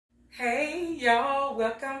Hey y'all,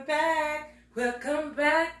 welcome back. Welcome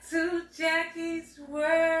back to Jackie's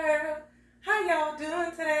World. How y'all doing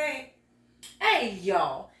today? Hey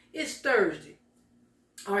y'all, it's Thursday.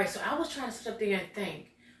 Alright, so I was trying to sit up there and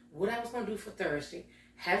think what I was going to do for Thursday.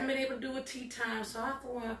 Haven't been able to do a tea time, so I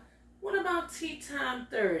thought, what about tea time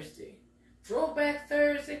Thursday? Throwback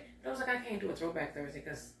Thursday? But I was like, I can't do a throwback Thursday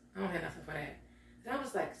because I don't have nothing for that. And I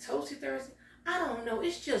was like, Toasty Thursday? I don't know.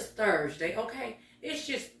 It's just Thursday, okay? It's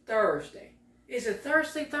just Thursday. Is it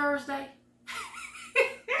Thursday?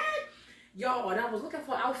 Y'all, and I was looking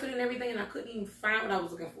for an outfit and everything, and I couldn't even find what I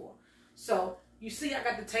was looking for. So, you see, I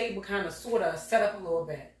got the table kind of sort of set up a little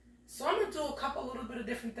bit. So, I'm going to do a little bit of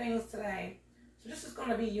different things today. So, this is going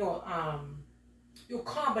to be your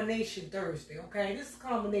combination Thursday, okay? This is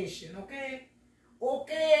combination, okay?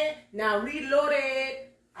 Okay. Now, reload it.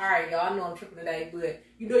 All right, y'all, I know I'm tripping today, but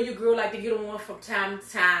you know your girl like to get on from time to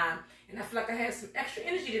time, and I feel like I had some extra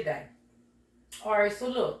energy today. All right, so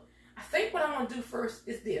look, I think what I want to do first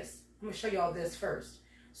is this. I'm going to show y'all this first.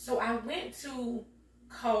 So I went to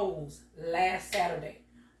Kohl's last Saturday.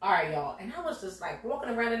 All right, y'all, and I was just like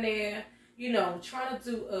walking around in there, you know, trying to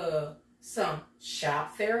do some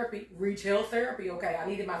shop therapy, retail therapy, okay? I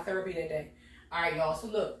needed my therapy that day. All right, y'all, so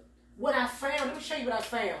look, what I found, let me show you what I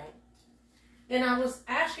found. And I was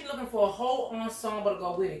actually looking for a whole ensemble to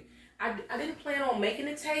go with it. I didn't plan on making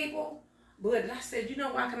a table, but I said, you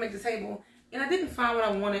know what, I can make the table. And I didn't find what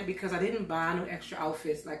I wanted because I didn't buy no extra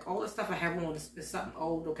outfits. Like, all the stuff I have on is something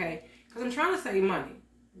old, okay? Because I'm trying to save money.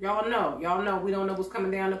 Y'all know we don't know what's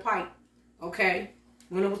coming down the pipe, okay?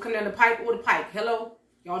 We don't know what's coming down the pipe or the pike. Hello?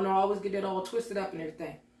 Y'all know I always get that all twisted up and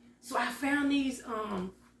everything. So I found these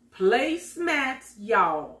placemats,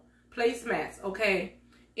 y'all. Placemats, okay?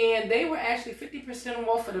 And they were actually 50%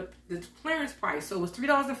 off of the clearance price. So it was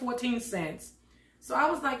 $3.14. So I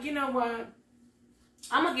was like, you know what?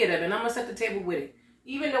 I'm going to get it and I'm going to set the table with it.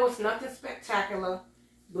 Even though it's nothing spectacular.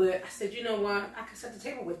 But I said, you know what? I can set the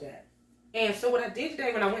table with that. And so what I did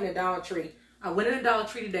today when I went to Dollar Tree. I went in the Dollar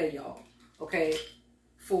Tree today, y'all. Okay?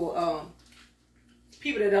 For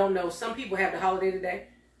people that don't know, some people have the holiday today.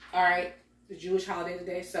 All right? The Jewish holiday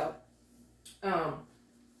today. So,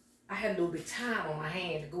 I had a little bit of time on my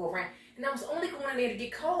hand to go around. And I was only going in there to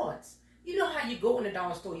get cards. You know how you go in the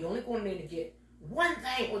dollar store, you only go in there to get one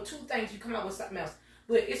thing or two things, you come out with something else.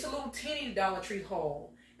 But it's a little teeny Dollar Tree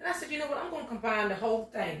haul. And I said, you know what, I'm going to combine the whole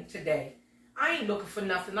thing today. I ain't looking for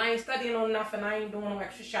nothing. I ain't studying on nothing. I ain't doing no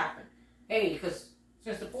extra shopping. Hey, because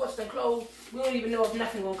since the port's done closed, we don't even know if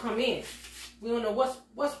nothing going to come in. We don't know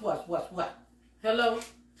what's what. Hello?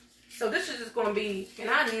 So this is just going to be, and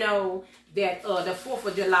I know that the 4th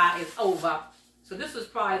of July is over. So this was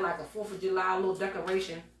probably like a 4th of July little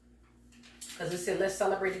decoration. Because it said, let's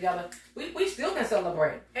celebrate together. We still can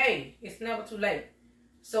celebrate. Hey, it's never too late.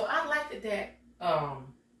 So I liked it that,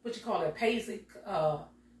 what you call it, paisley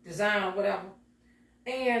design or whatever.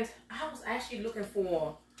 And I was actually looking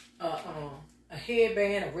for a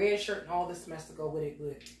headband, a red shirt, and all this mess to go with it.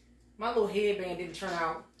 But my little headband didn't turn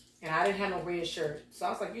out. And I didn't have no red shirt. So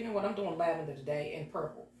I was like, you know what? I'm doing lavender today and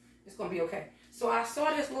purple. It's going to be okay. So I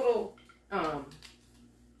saw this little,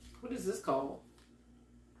 what is this called?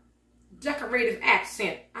 Decorative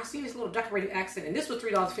accent. I seen this little decorative accent. And this was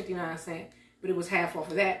 $3.59. But it was half off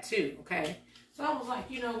of that too, okay? So I was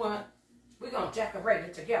like, you know what? We're going to decorate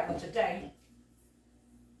it together today.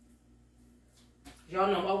 Y'all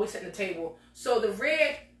know I'm always setting the table. So the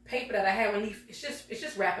red paper that I have underneath, it's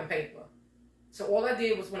just wrapping paper. So all I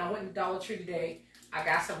did was when I went to Dollar Tree today, I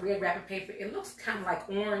got some red wrapping paper. It looks kind of like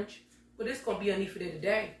orange, but it's going to be underneath it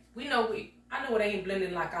today. I know it ain't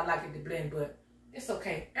blending like I like it to blend, but it's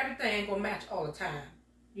okay. Everything ain't going to match all the time.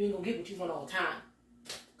 You ain't going to get what you want all the time.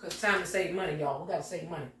 Because it's time to save money, y'all. We got to save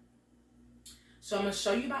money. So I'm going to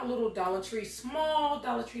show you my little Dollar Tree, small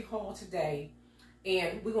Dollar Tree haul today.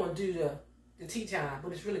 And we're going to do the tea time,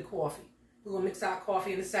 but it's really coffee. We're going to mix our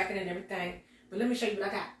coffee in a second and everything. But let me show you what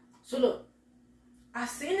I got. So look. I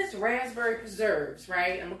seen this raspberry preserves,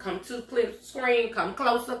 right? I'm going to come to the screen, come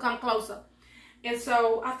closer. And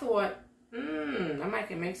so I thought, I might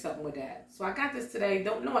can make something with that. So I got this today.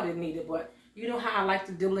 Don't know I didn't need it, but you know how I like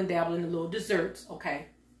to dibble and dabble in the little desserts, okay?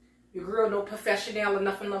 Your girl no professional or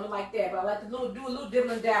nothing like that, but I like to do a little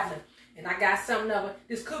dibbling and dabbling. And I got something of it.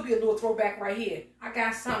 This could be a little throwback right here. I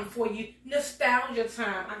got something for you. Nostalgia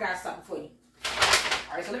time. I got something for you.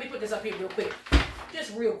 All right, so let me put this up here real quick.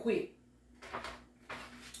 Just real quick.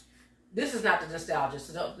 This is not the nostalgia,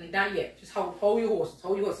 so not yet. Just hold your horses.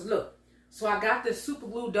 Hold your horses. Look. So I got this super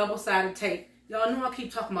glue double-sided tape. Y'all know I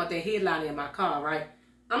keep talking about that headliner in my car, right?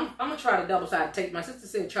 I'm gonna try the double-sided tape. My sister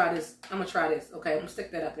said try this. I'm gonna try this. Okay, I'm gonna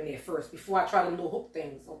stick that up in there first before I try the little hook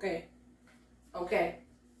things. Okay. Okay.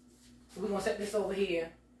 So we're gonna set this over here.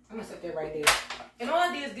 I'm gonna set that right there. And all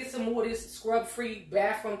I did is get some more of this scrub-free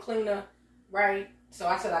bathroom cleaner, right? So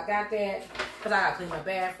I said I got that because I gotta clean my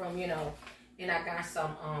bathroom, you know. And I got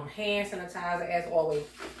some hand sanitizer as always.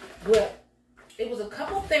 But it was a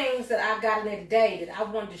couple things that I got in there today that I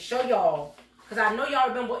wanted to show y'all. Because I know y'all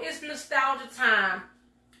remember, it's nostalgia time.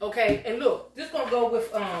 Okay, and look, this gonna go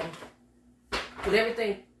with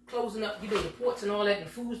everything closing up, you know, the ports and all that, and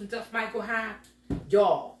foods and stuff might go high.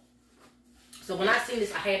 Y'all. So when I seen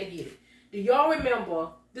this, I had to get it. Do y'all remember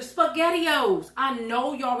the SpaghettiOs? I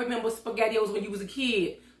know y'all remember SpaghettiOs when you was a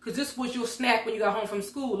kid. Because this was your snack when you got home from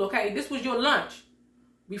school, okay? This was your lunch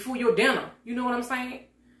before your dinner. You know what I'm saying?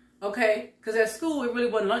 Okay? Because at school, it really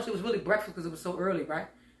wasn't lunch. It was really breakfast because it was so early, right?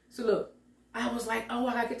 So look, I was like, oh,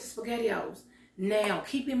 I got to get the SpaghettiOs. Now,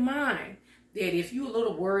 keep in mind that if you're a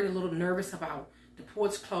little worried, a little nervous about the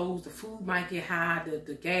ports closed, the food might get high,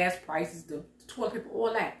 the gas prices, the toilet paper,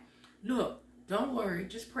 all that. Look, don't worry.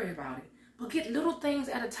 Just pray about it. But get little things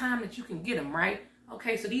at a time that you can get them, right?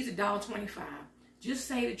 Okay, so these are $1.25. Just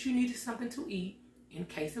say that you needed something to eat in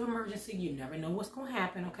case of emergency. You never know what's going to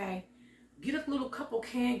happen, okay? Get a little couple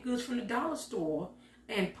canned goods from the dollar store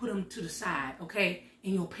and put them to the side, okay,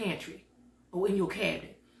 in your pantry or in your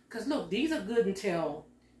cabinet. Because, look, these are good until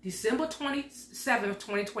December 27th,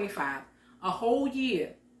 2025. A whole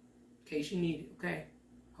year, in case you need it, okay?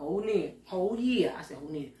 Whole year. I said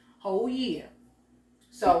whole year.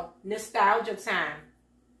 So, nostalgia time.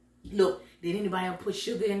 Look, did anybody ever put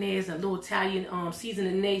sugar in there? It's a little Italian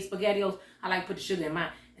seasoning in there, SpaghettiOs. I like to put the sugar in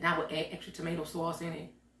mine. And I would add extra tomato sauce in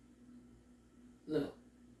it. Look.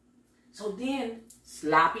 So then,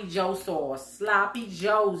 Sloppy Joe sauce. Sloppy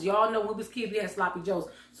Joes. Y'all know when we was kids, we had Sloppy Joes.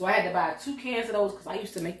 So I had to buy 2 cans of those because I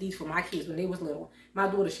used to make these for my kids when they was little. My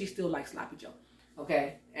daughter, she still likes Sloppy Joe.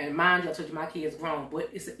 Okay? And mind you, I told you my kids grown. But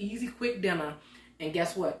it's an easy, quick dinner. And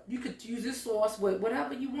guess what? You could use this sauce with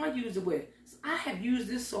whatever you want to use it with. So I have used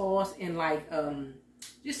this sauce in like,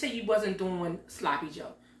 just say you wasn't doing Sloppy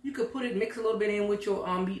Joe. You could put it, mix a little bit in with your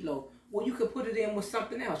meatloaf. Or you could put it in with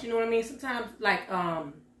something else. You know what I mean? Sometimes, like,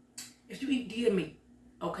 if you eat deer meat,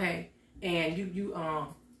 okay, and you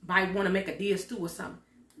might want to make a deer stew or something,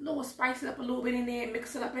 a little spice it up a little bit in there,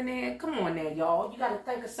 mix it up in there. Come on now, y'all. You got to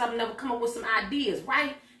think of something that will come up with some ideas,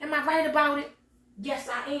 right? Am I right about it? Yes,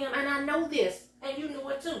 I am, and I know this, and you know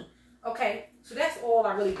it too. Okay, so that's all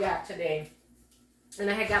I really got today. And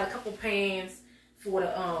I had got a couple pans for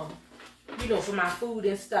the, you know, for my food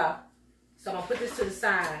and stuff. So I'm going to put this to the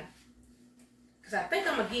side. Because I think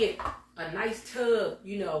I'm going to get a nice tub,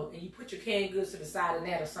 you know, and you put your canned goods to the side of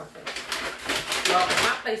that or something. Well,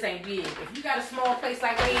 my place ain't big. If you got a small place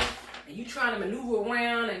like me, and you trying to maneuver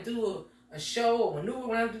around and do a show or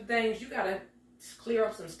maneuver around and do things, you got to clear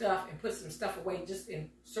up some stuff and put some stuff away just in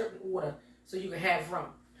certain order so you can have room.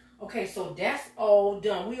 Okay, so that's all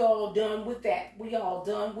done. We all done with that. We all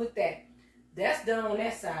done with that. That's done on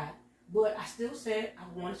that side. But I still said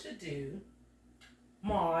I wanted to do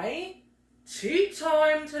my tea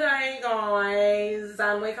time today, guys.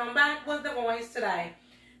 I'm going to come back with the voice today.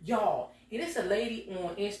 Y'all, it is a lady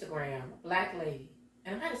on Instagram, a black lady.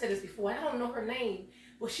 And I might have said this before. I don't know her name.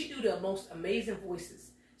 But she do the most amazing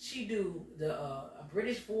voices. She do the a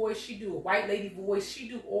British voice. She do a white lady voice. She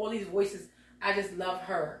do all these voices. I just love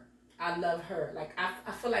her. I love her. Like,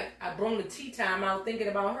 I feel like I brought the tea time out thinking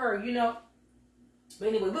about her, you know. But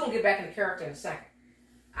anyway, we're going to get back into character in a second.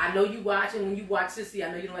 I know you watching. When you watch Sissy, I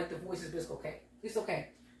know you don't like the voices, but it's okay. It's okay.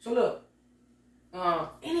 So look,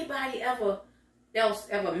 anybody else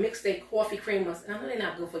ever mix their coffee creamers? And I know they're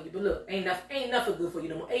not good for you, but look, ain't nothing good for you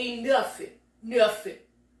no more. Ain't nothing.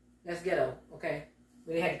 That's ghetto, okay?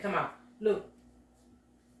 But they had to come out. Look,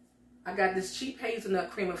 I got this cheap hazelnut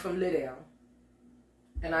creamer from Lidl.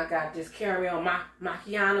 And I got this caramel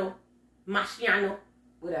macchiato,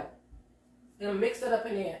 whatever. And I mix it up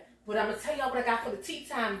in there. But I'm going to tell y'all what I got for the tea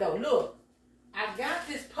time, though. Look, I got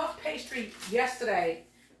this puff pastry yesterday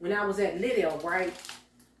when I was at Lidl, right?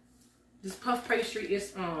 This puff pastry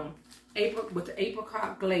is with the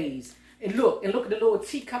apricot glaze. And look at the little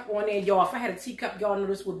teacup on there, y'all. If I had a teacup, y'all know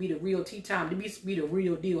this would be the real tea time. This would be the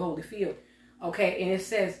real deal, Holyfield. Okay, and it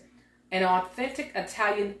says, an authentic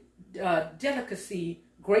Italian delicacy,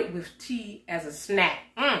 great with tea as a snack.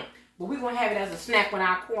 But we're going to have it as a snack with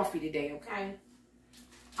our coffee today, okay?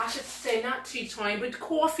 I should say not tea time, but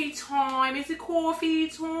coffee time. Is it coffee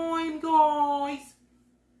time, guys?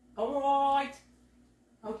 All right.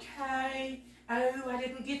 Okay. Oh, I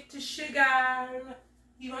didn't get the sugar.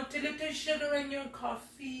 You want a little sugar in your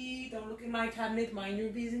coffee? Don't look in my cabinet, mind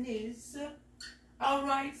your business.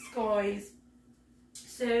 Alright, guys.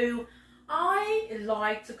 So, I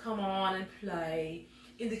like to come on and play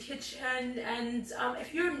in the kitchen, and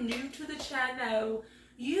if you're new to the channel,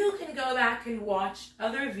 you can go back and watch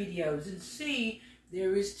other videos and see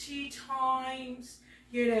there is tea times,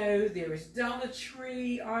 you know, there is Dollar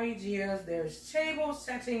Tree ideas, there's table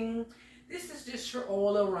setting. This is just your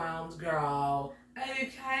all around girl.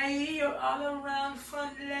 Okay, you're all around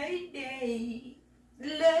fun lady.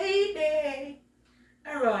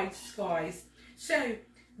 Alright, guys. So,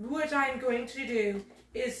 what I'm going to do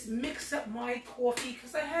is mix up my coffee,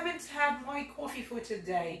 because I haven't had my coffee for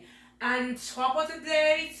today. And top of the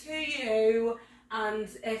day to you, and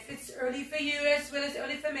if it's early for you as well as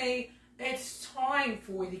early for me, it's time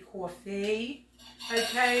for the coffee.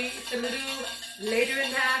 Okay, it's a little later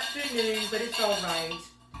in the afternoon, but it's alright.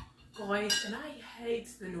 Guys, and I hate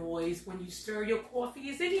the noise when you stir your coffee.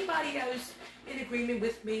 Is anybody else in agreement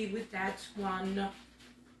with me with that one?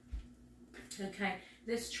 Okay,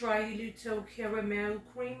 let's try a little caramel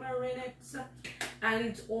creamer in it.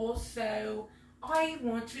 And also, I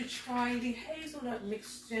want to try the hazelnut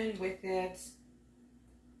mixed in with it.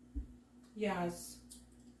 Yes.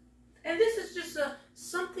 And this is just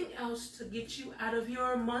something else to get you out of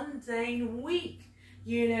your mundane week.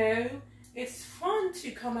 You know, it's fun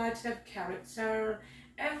to come out of character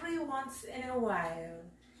every once in a while.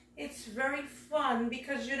 It's very fun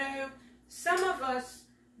because, you know, some of us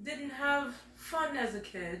didn't have fun as a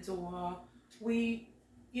kid, or we,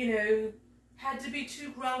 you know, had to be too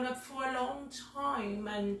grown up for a long time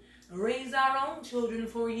and raise our own children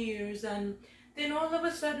for years, and then all of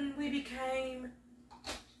a sudden we became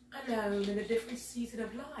alone in a different season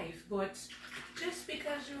of life. But just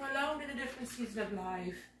because you're alone in a different season of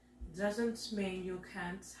life doesn't mean you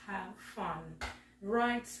can't have fun.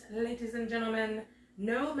 Right, ladies and gentlemen,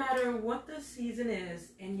 no matter what the season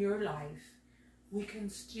is in your life, we can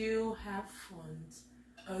still have fun,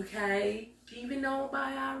 okay? Even though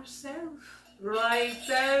by ourselves. Right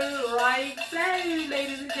so,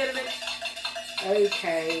 ladies and gentlemen.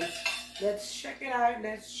 Okay, let's check it out.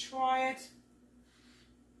 Let's try it.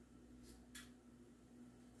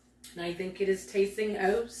 And I think it is tasting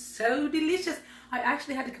oh so delicious. I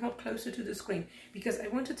actually had to come up closer to the screen because I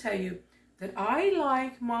want to tell you that I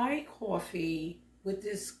like my coffee with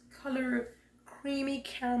this color, creamy,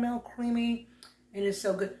 caramel creamy. And it's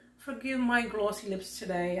so good. Forgive my glossy lips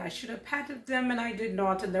today. I should have patted them and I did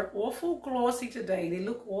not. And they're awful glossy today. They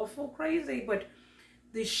look awful crazy. But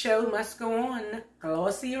the show must go on.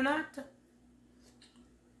 Glossy or not.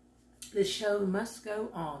 The show must go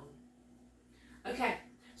on. Okay.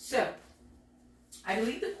 So, I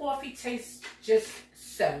believe the coffee tastes just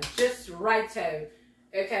so. Just right-o.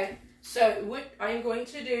 Okay. So, what I'm going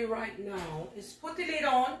to do right now is put the lid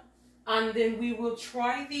on. And then we will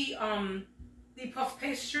try the puff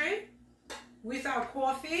pastry with our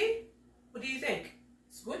coffee. What do you think?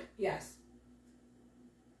 It's good? Yes.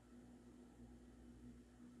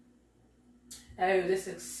 Oh, this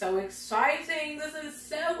is so exciting. This is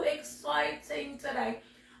so exciting today.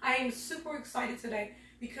 I am super excited today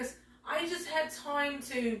because I just had time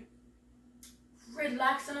to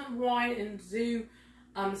relax and unwind and do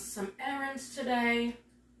some errands today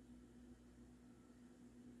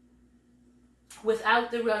without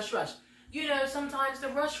the rush. You know, sometimes the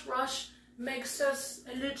rush makes us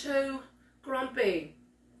a little grumpy,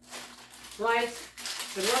 right?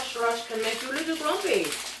 The rush can make you a little grumpy.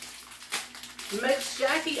 Makes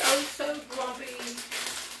Jackie oh so grumpy.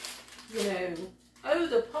 You know, oh,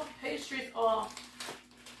 the puff pastries are,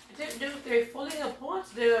 I don't know if they're falling apart,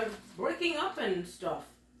 they're breaking up and stuff.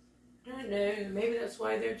 I don't know, maybe that's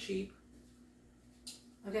why they're cheap.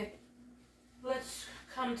 Okay, let's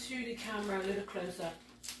come to the camera a little closer.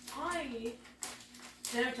 I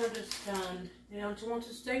don't understand. They don't want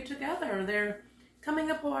to stay together. They're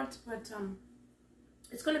coming apart, but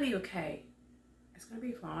it's gonna be okay. It's gonna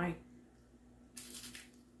be fine.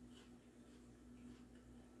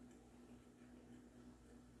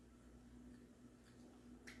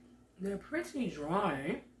 They're pretty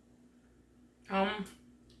dry. I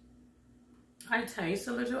taste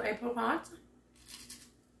a little apricot,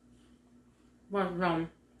 but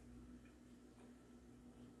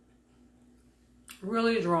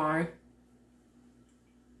really dry.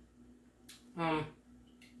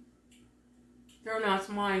 They're not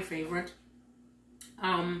my favorite.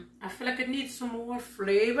 I feel like it needs some more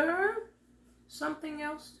flavor. Something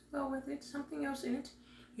else to go with it. Something else in it.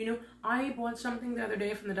 You know, I bought something the other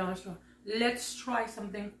day from the dollar store. Let's try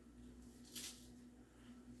something.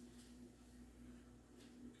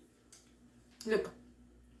 Look,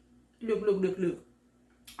 Look, look, look, look.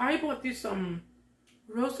 I bought this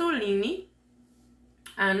rosolini,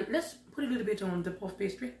 and let's put a little bit on the puff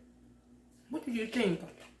pastry. What do you think?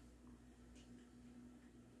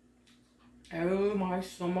 Oh my,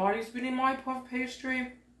 somebody's been in my puff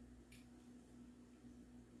pastry.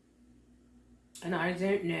 And I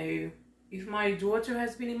don't know if my daughter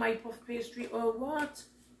has been in my puff pastry or what.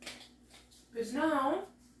 But now,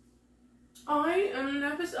 I am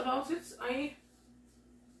nervous about it. I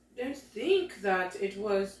don't think that it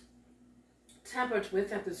was tampered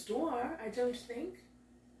with at the store. I don't think.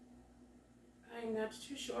 I'm not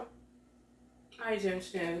too sure. I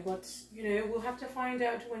don't know, but you know, we'll have to find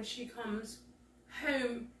out when she comes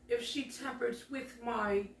home if she tampered with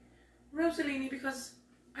my rosolini, because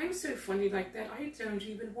I'm so funny like that. I don't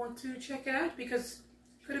even want to check it out because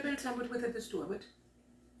it could have been tampered with at the store, but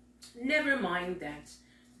never mind that.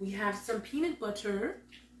 We have some peanut butter,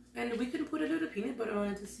 and we can put a little peanut butter on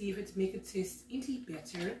it to see if it makes it taste any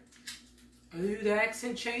better. Oh, the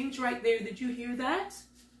accent change right there. Did you hear that?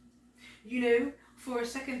 You know, for a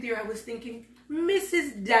second there I was thinking,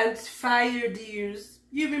 Mrs. Doubtfire, dears.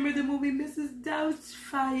 You remember the movie Mrs.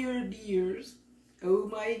 Doubtfire, dears? Oh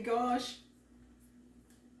my gosh.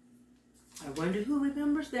 I wonder who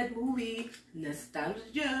remembers that movie.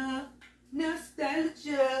 Nostalgia.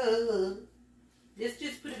 Nostalgia. Let's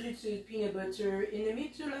just put a little peanut butter in the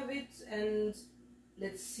middle of it, and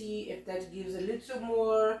let's see if that gives a little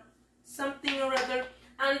more something or other.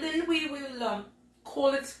 And then we will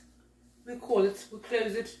call it. We'll close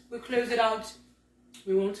it out.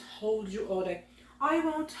 We won't hold you all day. I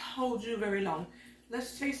won't hold you very long.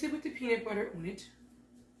 Let's taste it with the peanut butter on it.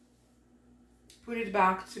 Put it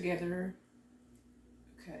back together.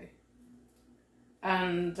 Okay.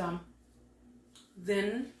 And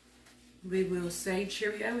then we will say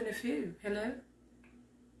cheerio in a few. Hello?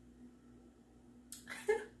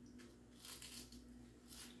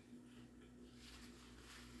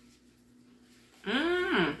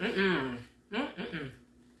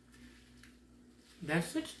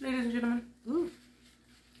 That's it, ladies and gentlemen. Ooh.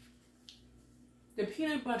 The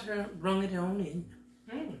peanut butter brung it on in.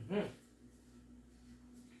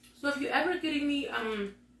 So if you're ever getting me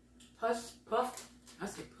puff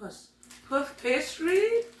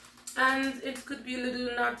pastry, and it could be a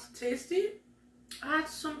little not tasty, add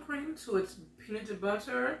some cream to it. Peanut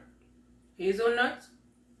butter, hazelnut,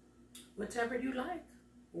 whatever you like.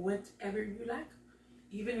 Whatever you like.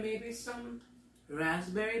 Even maybe some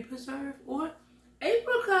raspberry preserve or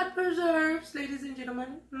apricot preserves, ladies and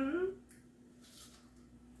gentlemen.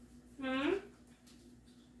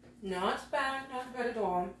 Not bad at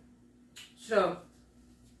all. So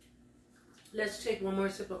let's take one more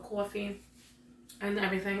sip of coffee and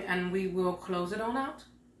everything, and we will close it on out.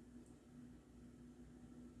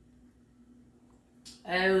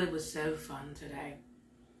 Oh, it was so fun today.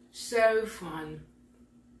 So fun.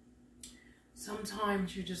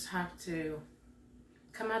 Sometimes you just have to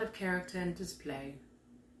come out of character and just play.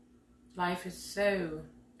 Life is so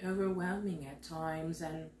overwhelming at times,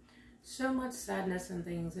 and so much sadness and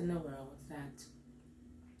things in the world that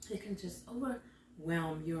it can just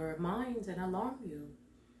overwhelm your mind and alarm you.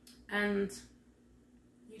 And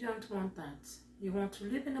you don't want that. You want to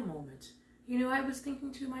live in the moment. You know, I was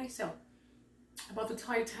thinking to myself about the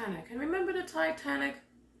Titanic. And remember the Titanic?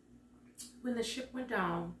 When the ship went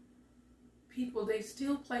down, people, they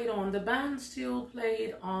still played on. The band still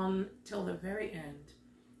played on till the very end.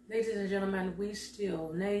 Ladies and gentlemen, we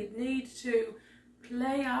still need to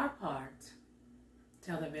play our part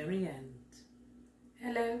till the very end.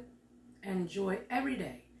 Hello. Enjoy every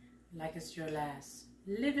day like it's your last.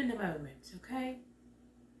 Live in the moment, okay?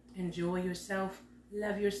 Enjoy yourself,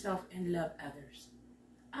 love yourself, and love others.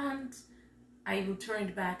 And I will turn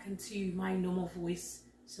it back into my normal voice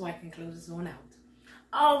so I can close this on out.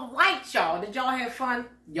 All right, y'all. Did y'all have fun?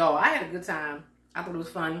 Y'all, I had a good time. I thought it was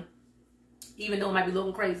fun. Even though it might be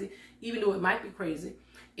looking crazy. Even though it might be crazy.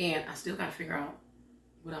 And I still got to figure out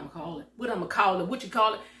what I'm going to call it. What you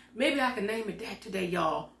call it. Maybe I can name it that today,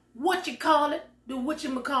 y'all. What you call it. The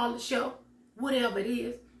whatchamacallit show. Whatever it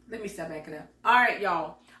is. Let me stop backing up. All right,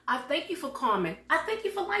 y'all. I thank you for commenting. I thank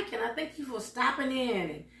you for liking. I thank you for stopping in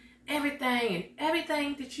and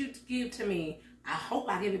everything that you give to me. I hope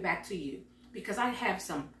I give it back to you, because I have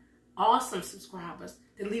some awesome subscribers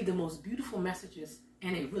that leave the most beautiful messages,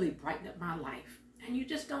 and it really brighten up my life. And you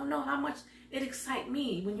just don't know how much it excites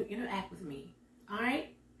me when you interact with me. All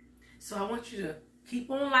right? So I want you to keep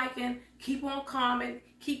on liking, keep on commenting,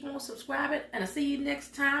 keep on subscribing, and I'll see you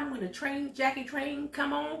next time when the Jackie train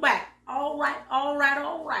come on back. All right, all right,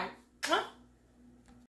 all right.